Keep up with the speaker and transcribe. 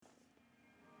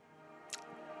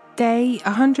Day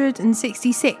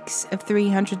 166 of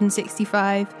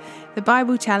 365, the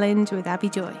Bible Challenge with Abi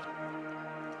Joy.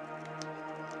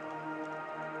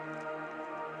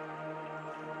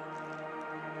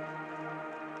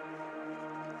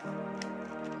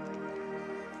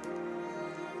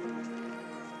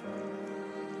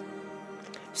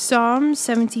 Psalm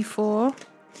 74,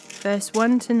 verse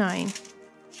 1 to 9.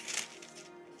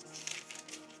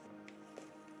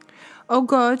 O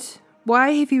God,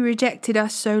 why have you rejected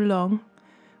us so long?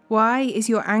 Why is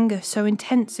your anger so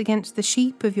intense against the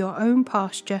sheep of your own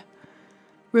pasture?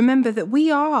 Remember that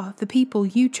we are the people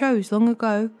you chose long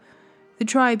ago, the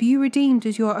tribe you redeemed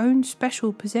as your own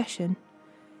special possession.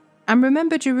 And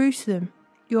remember Jerusalem,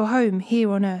 your home here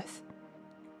on earth.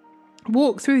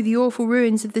 Walk through the awful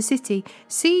ruins of the city.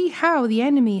 See how the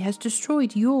enemy has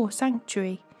destroyed your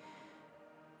sanctuary.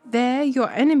 There your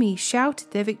enemies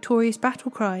shouted their victorious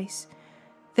battle cries.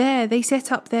 There they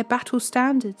set up their battle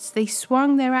standards. They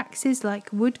swung their axes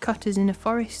like woodcutters in a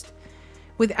forest.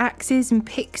 With axes and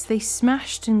picks they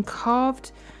smashed the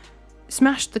carved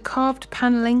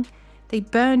panelling. They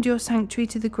burned your sanctuary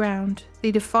to the ground.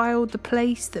 They defiled the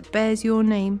place that bears your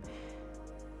name.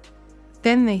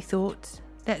 Then they thought,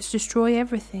 let's destroy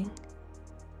everything.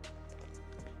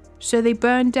 So they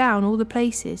burned down all the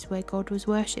places where God was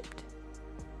worshipped.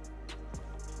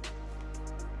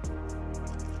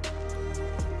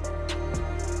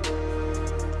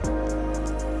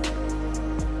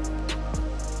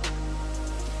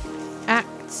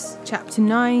 Acts chapter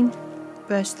 9,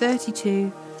 verse 32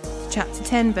 to chapter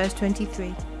 10, verse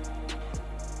 23.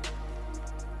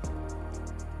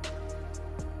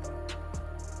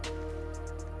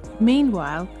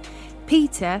 Meanwhile,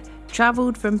 Peter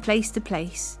travelled from place to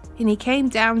place, and he came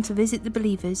down to visit the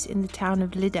believers in the town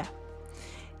of Lydda.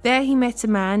 There he met a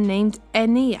man named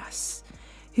Aeneas,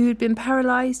 who had been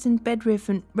paralysed and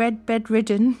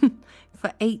bedridden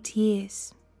for 8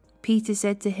 years. Peter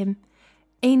said to him,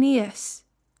 Aeneas,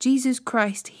 Jesus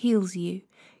Christ heals you.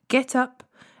 Get up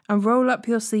and roll up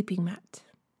your sleeping mat.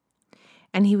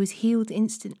 And he was healed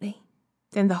instantly.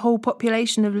 Then the whole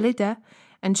population of Lydda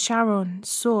and Sharon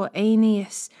saw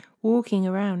Aeneas walking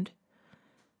around,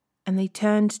 and they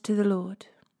turned to the Lord.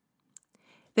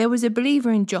 There was a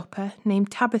believer in Joppa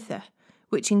named Tabitha,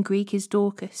 which in Greek is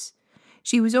Dorcas.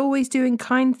 She was always doing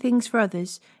kind things for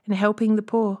others and helping the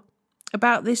poor.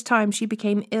 About this time she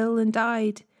became ill and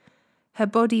died. Her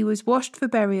body was washed for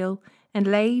burial and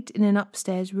laid in an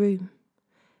upstairs room.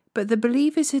 But the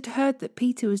believers had heard that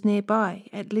Peter was nearby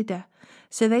at Lydda,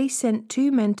 so they sent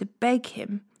 2 men to beg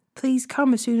him, please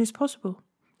come as soon as possible.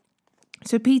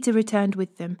 So Peter returned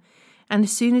with them, and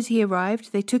as soon as he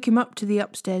arrived, they took him up to the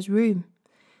upstairs room.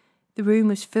 The room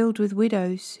was filled with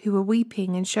widows who were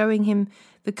weeping and showing him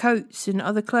the coats and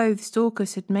other clothes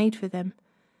Dorcas had made for them.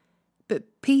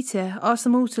 But Peter asked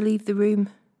them all to leave the room.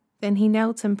 Then he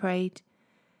knelt and prayed.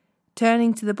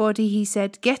 Turning to the body, he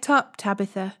said, Get up,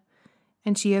 Tabitha.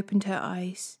 And she opened her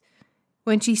eyes.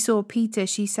 When she saw Peter,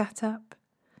 she sat up.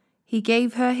 He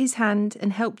gave her his hand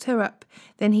and helped her up.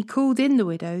 Then he called in the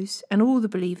widows and all the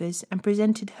believers and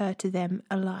presented her to them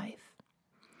alive.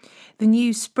 The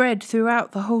news spread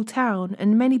throughout the whole town,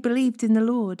 and many believed in the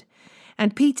Lord.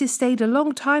 And Peter stayed a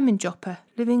long time in Joppa,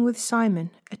 living with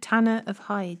Simon, a tanner of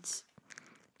hides.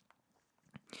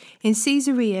 In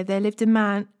Caesarea there lived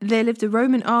a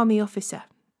Roman army officer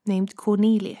named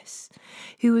Cornelius,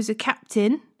 who was a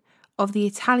captain of the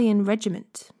Italian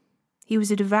regiment. He was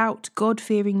a devout,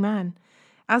 God-fearing man,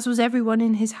 as was everyone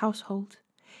in his household.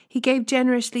 He gave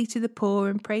generously to the poor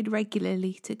and prayed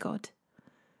regularly to God.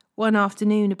 One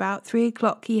afternoon, about 3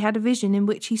 o'clock, he had a vision in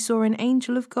which he saw an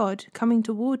angel of God coming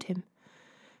toward him.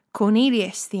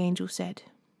 Cornelius, the angel said.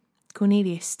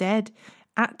 Cornelius stared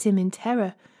at him in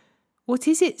terror. What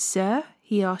is it, sir?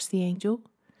 He asked the angel.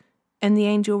 And the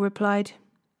angel replied,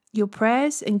 Your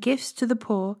prayers and gifts to the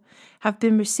poor have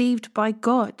been received by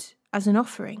God as an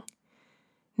offering.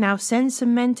 Now send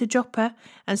some men to Joppa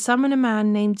and summon a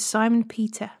man named Simon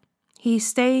Peter. He is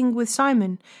staying with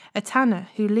Simon, a tanner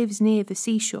who lives near the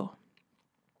seashore.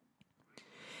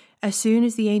 As soon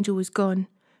as the angel was gone,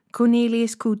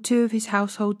 Cornelius called 2 of his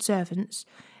household servants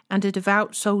and a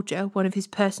devout soldier, one of his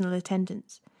personal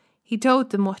attendants. He told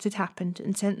them what had happened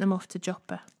and sent them off to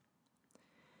Joppa.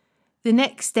 The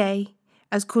next day,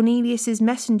 as Cornelius's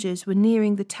messengers were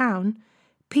nearing the town,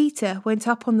 Peter went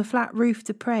up on the flat roof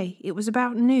to pray. It was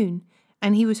about noon,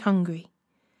 and he was hungry.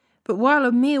 But while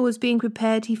a meal was being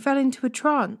prepared, he fell into a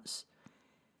trance.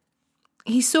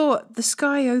 He saw the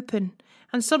sky open,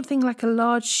 and something like a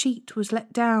large sheet was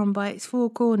let down by its 4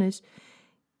 corners.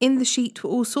 In the sheet were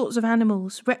all sorts of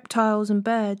animals, reptiles and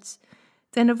birds.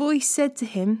 Then a voice said to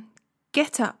him,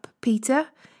 "Get up, Peter,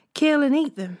 kill and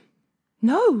eat them."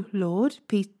 "No, Lord,"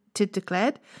 Peter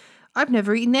declared. "I've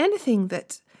never eaten anything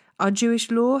that our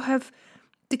Jewish law have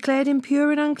declared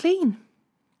impure and unclean."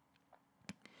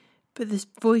 But the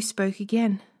voice spoke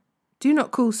again. "Do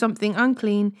not call something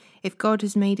unclean if God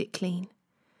has made it clean."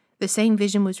 The same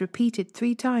vision was repeated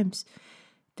 3 times.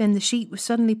 Then the sheet was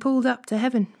suddenly pulled up to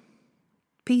heaven.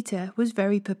 Peter was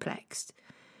very perplexed.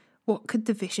 What could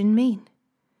the vision mean?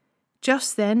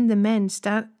 Just then the men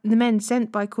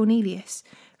sent by Cornelius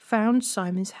found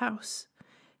Simon's house.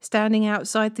 Standing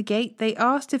outside the gate, they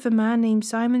asked if a man named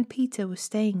Simon Peter was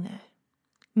staying there.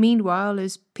 Meanwhile,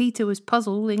 as Peter was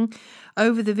puzzling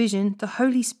over the vision, the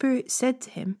Holy Spirit said to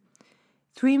him,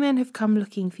 "3 men have come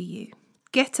looking for you.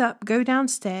 Get up, go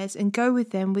downstairs, and go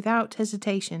with them without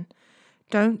hesitation.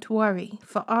 Don't worry,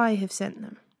 for I have sent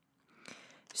them."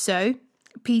 So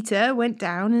Peter went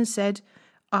down and said,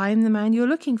 "I am the man you're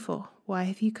looking for. Why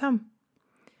have you come?"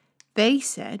 They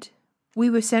said, "We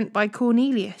were sent by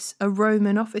Cornelius, a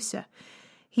Roman officer.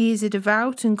 He is a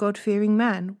devout and God-fearing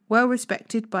man, well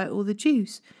respected by all the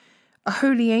Jews. A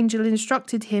holy angel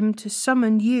instructed him to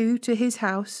summon you to his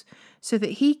house so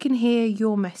that he can hear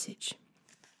your message."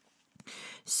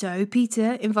 So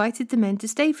Peter invited the men to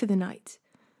stay for the night.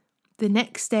 The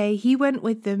next day he went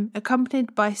with them,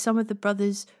 accompanied by some of the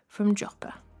brothers from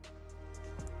Joppa.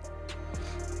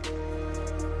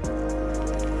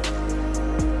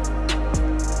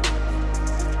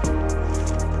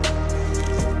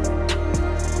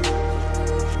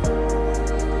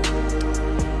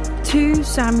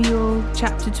 Samuel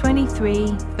chapter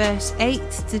 23 verse 8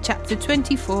 to chapter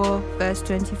 24 verse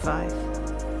 25.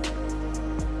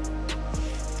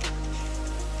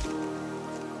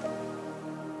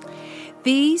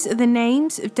 These are the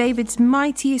names of David's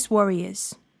mightiest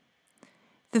warriors.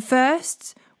 The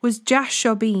first was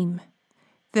Jashobim,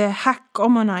 the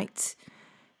Hakomonite,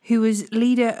 who was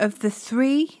leader of the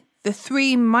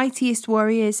three mightiest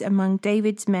warriors among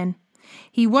David's men.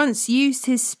 He once used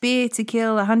his spear to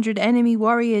kill 100 enemy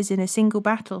warriors in a single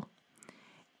battle.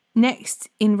 Next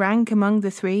in rank among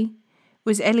the 3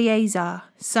 was Eleazar,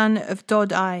 son of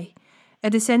Dodai, a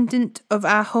descendant of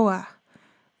Ahoah.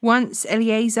 Once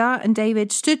Eleazar and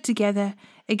David stood together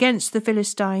against the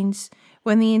Philistines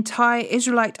when the entire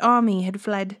Israelite army had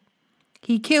fled.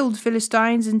 He killed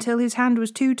Philistines until his hand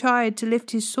was too tired to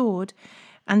lift his sword,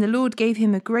 and the Lord gave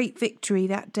him a great victory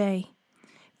that day.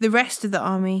 The rest of the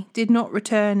army did not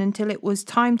return until it was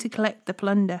time to collect the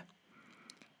plunder.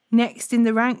 Next in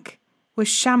the rank was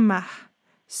Shammah,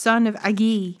 son of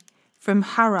Agi, from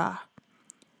Harar.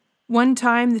 One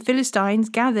time the Philistines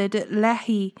gathered at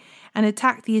Lehi and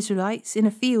attacked the Israelites in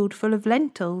a field full of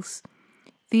lentils.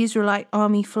 The Israelite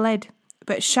army fled,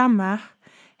 but Shammah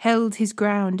held his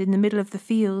ground in the middle of the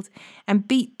field and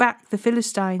beat back the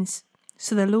Philistines,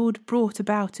 so the Lord brought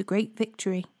about a great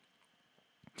victory.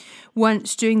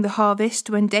 Once during the harvest,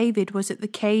 when David was at the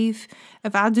cave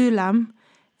of Adullam,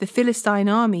 the Philistine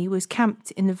army was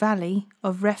camped in the valley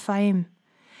of Rephaim.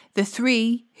 The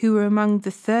 3, who were among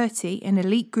the 30, an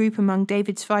elite group among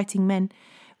David's fighting men,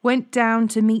 went down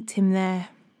to meet him there.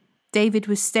 David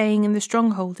was staying in the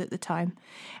stronghold at the time,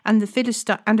 and a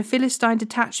Philistine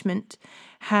detachment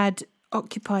had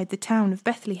occupied the town of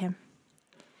Bethlehem.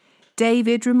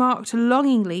 David remarked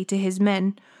longingly to his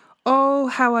men, "Oh,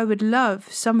 how I would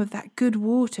love some of that good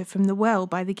water from the well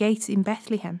by the gate in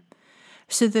Bethlehem."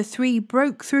 So the 3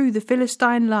 broke through the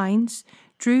Philistine lines,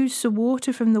 drew some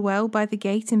water from the well by the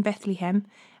gate in Bethlehem,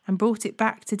 and brought it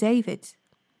back to David.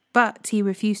 But he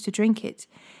refused to drink it.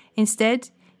 Instead,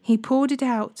 he poured it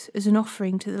out as an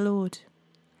offering to the Lord.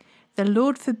 "The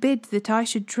Lord forbid that I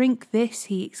should drink this,"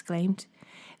 he exclaimed.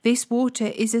 "This water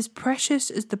is as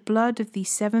precious as the blood of these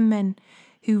 7 men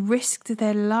who risked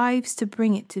their lives to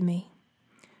bring it to me."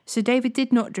 So David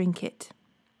did not drink it.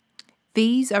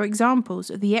 These are examples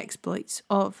of the exploits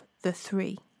of the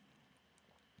 3.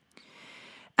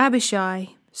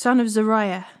 Abishai, son of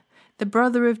Zeruiah, the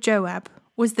brother of Joab,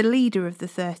 was the leader of the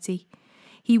 30.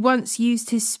 He once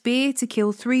used his spear to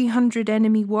kill 300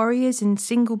 enemy warriors in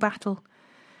single battle.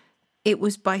 It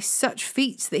was by such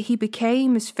feats that he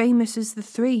became as famous as the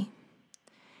 3.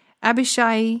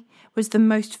 Abishai was the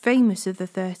most famous of the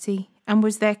 30 and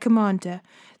was their commander,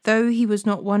 though he was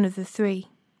not one of the 3.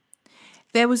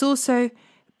 There was also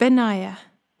Benaiah,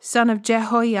 son of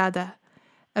Jehoiada,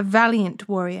 a valiant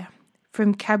warrior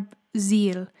from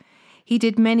Kabzeel. He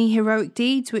did many heroic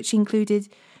deeds, which included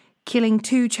killing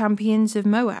 2 champions of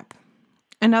Moab.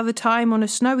 Another time, on a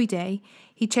snowy day,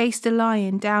 he chased a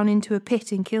lion down into a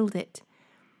pit and killed it.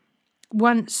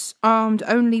 Once, armed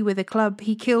only with a club,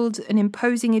 he killed an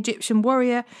imposing Egyptian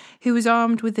warrior who was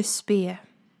armed with a spear.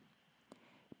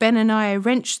 Benaniah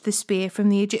wrenched the spear from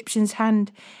the Egyptian's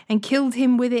hand and killed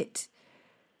him with it.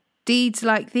 Deeds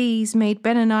like these made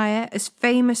Benaniah as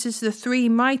famous as the 3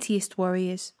 mightiest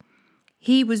warriors.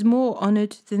 He was more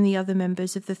honoured than the other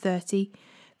members of the 30,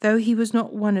 though he was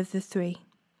not one of the 3.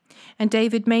 And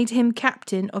David made him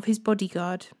captain of his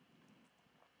bodyguard.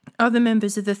 Other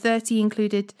members of the 30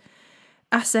 included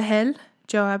Asahel,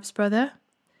 Joab's brother,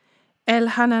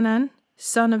 Elhanan,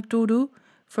 son of Dodo,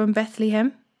 from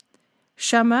Bethlehem,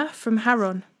 Shammah from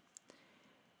Haron,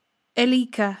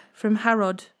 Elika from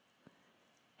Harod,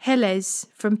 Helez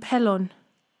from Pelon,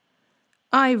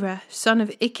 Ira, son of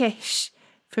Ikesh,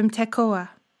 from Tekoa,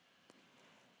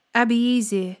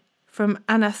 Abiezer from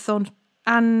Anathoth,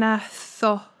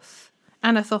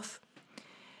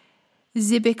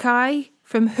 Zibekai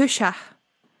from Hushah,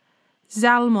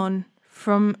 Zalmon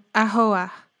from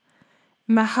Ahoah,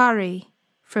 Mahari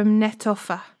from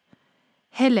Netophah,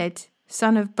 Heled,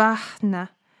 son of Bahna,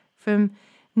 from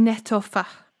Netophah,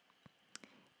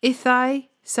 Ithai,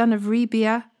 son of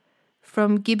Rebiah,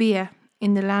 from Gibeah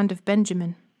in the land of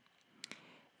Benjamin,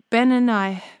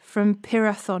 Benani from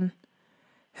Pirathon,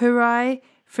 Hurai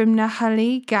from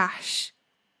Nahali Gash,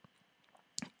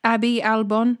 Abi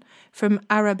Albon from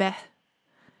Arabeth,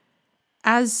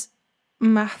 Asmaveth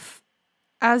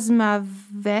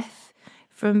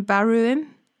from Baruim,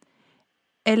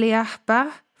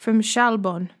 Eliahba from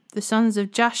Shalbon, the sons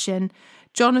of Jashen,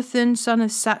 Jonathan, son of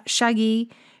Shagi,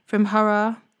 from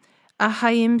Harah,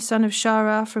 Ahim, son of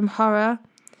Shara, from Harah,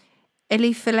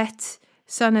 Eliphelet,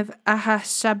 son of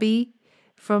Ahashabi,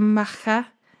 from Macha,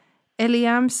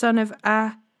 Eliam, son of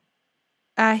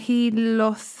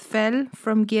Ahilothphel,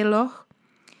 from Giloh,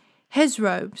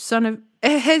 Hezro, son of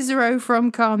Hezro,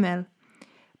 from Carmel,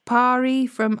 Pari,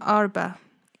 from Arba,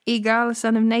 Igal,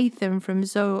 son of Nathan, from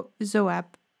Zobah,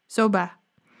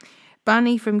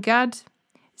 Bani, from Gad,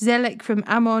 Zelek, from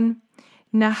Ammon,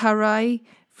 Naharai,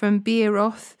 from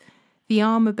Beeroth, the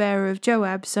armour-bearer of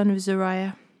Joab, son of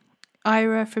Zariah,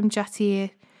 Ira, from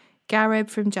Jatir, Gareb,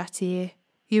 from Jatir,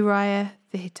 Uriah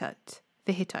the Hittite.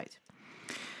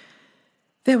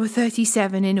 There were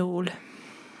 37 in all.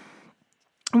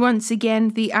 Once again,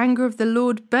 the anger of the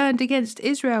Lord burned against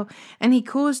Israel, and he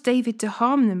caused David to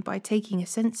harm them by taking a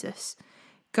census.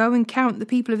 Go and count the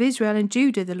people of Israel and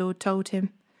Judah, the Lord told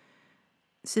him.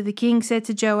 So the king said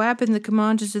to Joab and the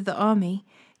commanders of the army,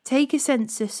 take a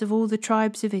census of all the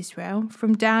tribes of Israel,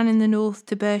 from Dan in the north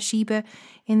to Beersheba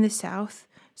in the south,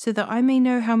 so that I may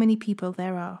know how many people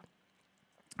there are.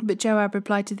 But Joab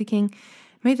replied to the king,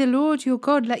 may the Lord your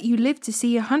God let you live to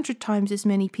see 100 times as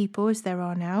many people as there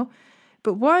are now.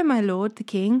 But why, my lord, the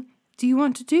king, do you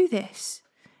want to do this?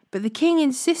 But the king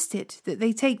insisted that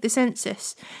they take the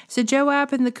census. So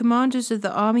Joab and the commanders of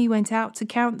the army went out to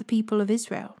count the people of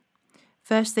Israel.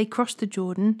 First they crossed the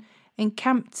Jordan and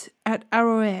camped at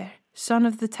Aroer,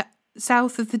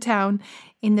 south of the town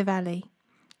in the valley,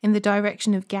 in the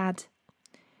direction of Gad.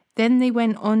 Then they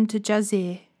went on to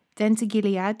Jazer, then to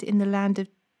Gilead in the land of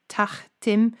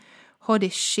Tachtim,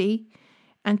 Hodishi,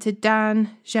 and to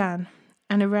Dan Jan,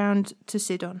 and around to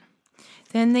Sidon.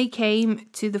 Then they came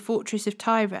to the fortress of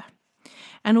Tyre,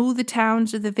 and all the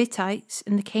towns of the Vittites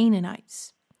and the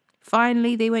Canaanites.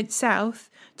 Finally they went south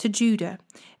to Judah,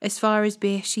 as far as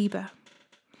Beersheba.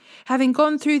 Having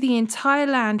gone through the entire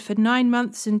land for 9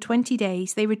 months and 20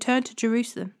 days, they returned to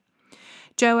Jerusalem.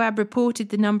 Joab reported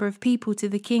the number of people to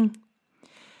the king.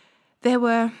 There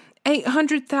were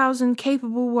 800,000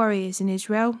 capable warriors in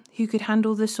Israel who could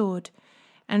handle the sword,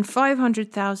 and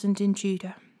 500,000 in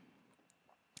Judah.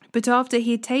 But after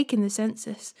he had taken the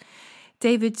census,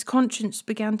 David's conscience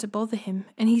began to bother him,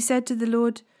 and he said to the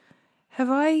Lord, have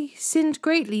I sinned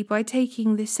greatly by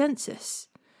taking this census?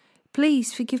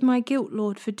 Please forgive my guilt,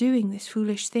 Lord, for doing this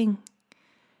foolish thing.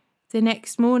 The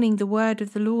next morning the word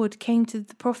of the Lord came to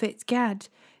the prophet Gad,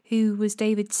 who was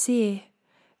David's seer.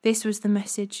 This was the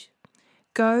message.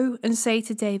 Go and say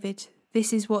to David,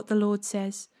 this is what the Lord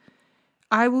says.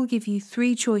 I will give you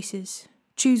 3 choices.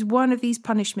 Choose one of these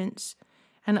punishments,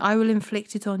 and I will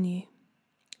inflict it on you.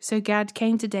 So Gad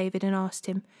came to David and asked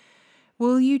him,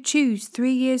 will you choose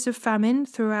 3 years of famine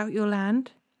throughout your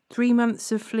land, 3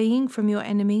 months of fleeing from your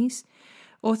enemies,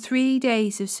 or 3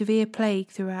 days of severe plague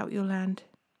throughout your land?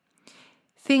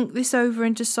 Think this over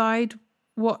and decide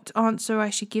what answer I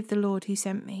should give the Lord who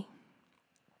sent me.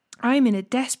 I am in a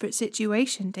desperate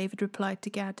situation, David replied to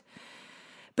Gad.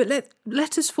 But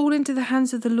let us fall into the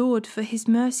hands of the Lord, for his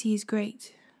mercy is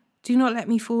great. Do not let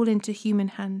me fall into human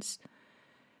hands.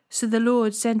 So the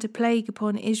Lord sent a plague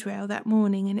upon Israel that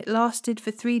morning, and it lasted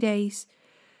for 3 days.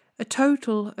 A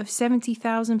total of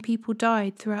 70,000 people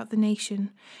died throughout the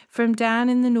nation, from Dan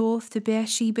in the north to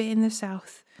Beersheba in the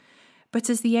south. But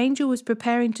as the angel was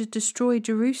preparing to destroy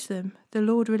Jerusalem, the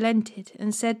Lord relented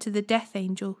and said to the death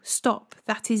angel, "Stop,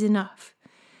 that is enough."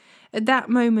 At that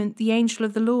moment the angel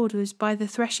of the Lord was by the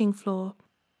threshing floor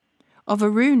of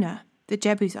Araunah the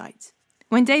Jebusite.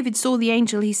 When David saw the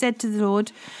angel, he said to the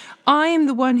Lord, "I am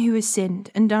the one who has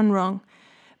sinned and done wrong.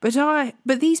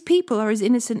 But these people are as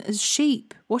innocent as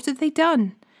sheep. What have they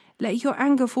done? Let your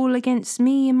anger fall against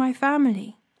me and my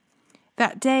family."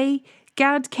 That day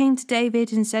Gad came to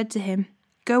David and said to him,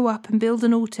 "Go up and build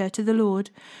an altar to the Lord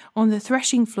on the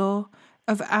threshing floor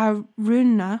of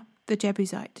Araunah the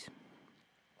Jebusite."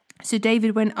 So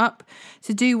David went up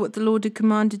to do what the Lord had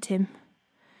commanded him.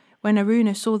 When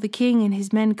Araunah saw the king and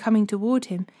his men coming toward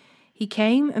him, he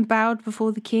came and bowed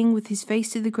before the king with his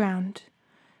face to the ground.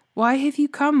 "Why have you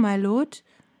come, my lord?"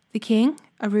 the king,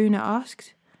 Araunah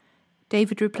asked.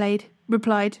 David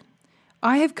replied,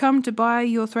 "I have come to buy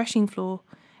your threshing floor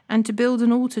and to build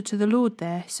an altar to the Lord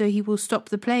there, so he will stop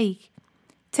the plague."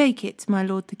 "Take it, my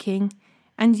lord the king,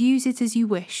 and use it as you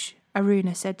wish,"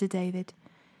 Araunah said to David.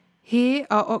 "Here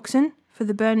are oxen for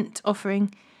the burnt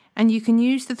offering, and you can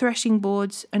use the threshing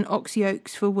boards and ox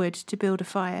yokes for wood to build a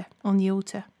fire on the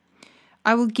altar.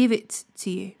 I will give it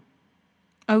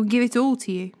all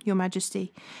to you, your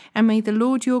majesty, and may the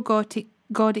Lord your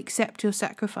God accept your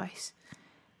sacrifice."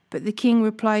 But the king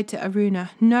replied to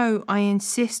Araunah, "No, I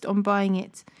insist on buying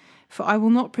it, for I will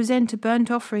not present a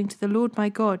burnt offering to the Lord my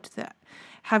God that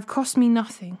have cost me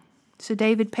nothing." So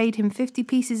David paid him 50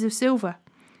 pieces of silver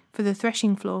for the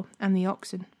threshing floor and the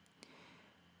oxen.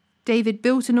 David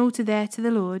built an altar there to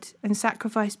the Lord and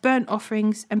sacrificed burnt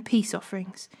offerings and peace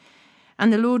offerings.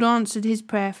 And the Lord answered his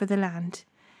prayer for the land,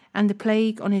 and the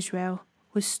plague on Israel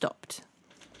was stopped.